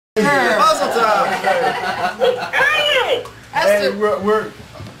Mazel tov! Hey, we're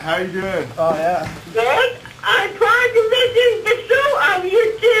how you doing? Oh yeah. Good. I'm trying to listen to the show of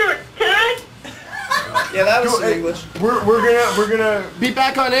you two, Ted. Yeah, that was some English. We're gonna Be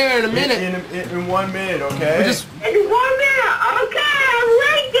back on air in a minute. in 1 minute, okay? We just In 1 minute. Okay, I'm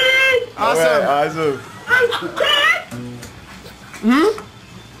waiting. awesome. Alright, awesome. I'm Ted.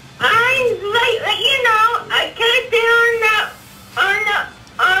 I'm like you know, I can't be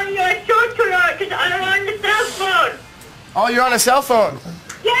on your show tonight because I'm on the cell phone. Oh, you're on a cell phone.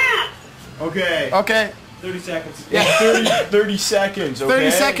 Yeah. Okay. Okay. 30 seconds. Yeah. 30 seconds, okay?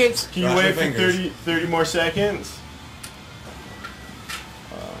 30 seconds. Can you Cross wait your for 30 more seconds?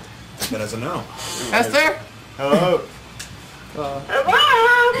 That is a no. Esther? Hello? Hello.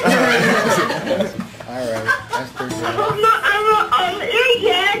 Alright, that's pretty good. I'm here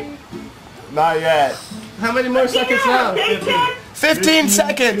yet. Not yet. How many more seconds now? 15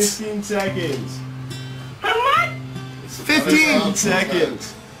 seconds. 15 seconds. How much? 15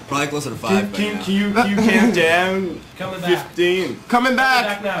 seconds. Probably closer to 5. Can you count down? Coming back. 15. Coming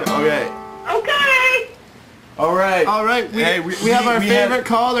Back back. now. Okay. Okay. Alright. All right. We have our favorite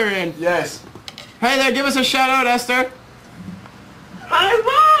caller in. Yes. Hey there, give us a shout out, Esther. Hello,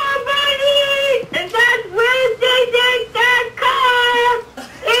 buddy. And that's WednesdayDate.com.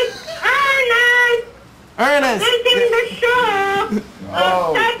 It's Ernest. Ernest. Listening to the show.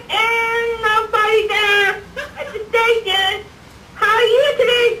 Oh. And nobody there at the station. How are you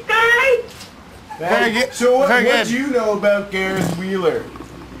today, guys? Very good. So what Very do good. you know about Gareth Wheeler?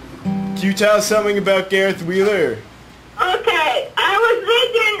 Can you tell us something about Gareth Wheeler? Okay, I was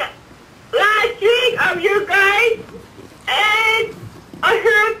listening last week of you guys, and I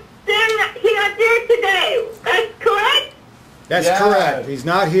heard that he's not there today. That's correct? That's Yeah. correct. He's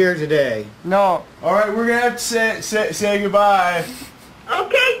not here today. No. Alright, we're gonna have to say goodbye.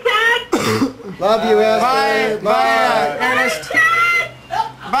 Okay, Ted. Love you, Bye. Esther. Bye, Ernest. Ted.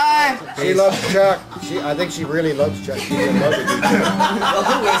 Bye. She loves Chuck. I think she really loves Chuck. She's in love with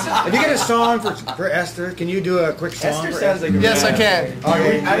you. If you get a song for Esther, can you do a quick song Esther for sounds like a Yes, I can.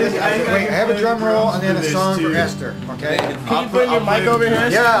 Okay. Wait, have a drum roll and then a this song for too. Esther. Okay. Can you put your mic over here?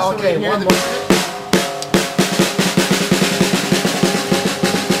 Yeah. so we Okay. can hear One the- more.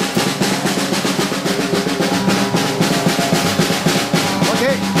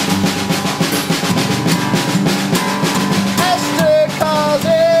 Okay. Esther calls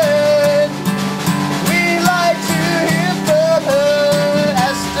in. We like to hear from her.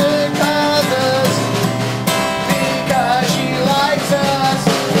 Esther calls us because she likes us.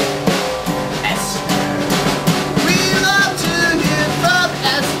 Esther. We love to hear from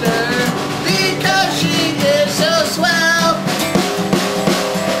Esther because she is so swell.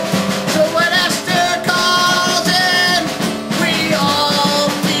 So when Esther calls in, we all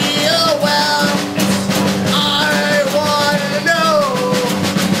feel well. I wanna know,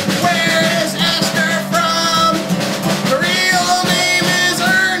 where is Esther from? Her real name is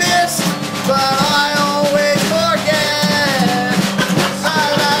Ernest, but I always forget. La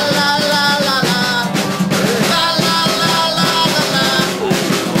la la la la la. La la la la la la.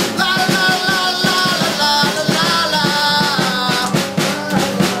 La la la la la la la la.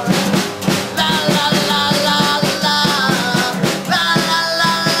 La la la la la. La la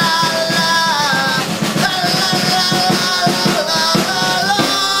la la la. La la la la la la.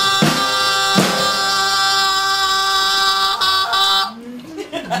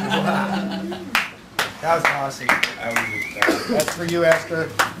 That was awesome. That's for you, Esther.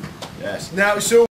 Yes. Now, so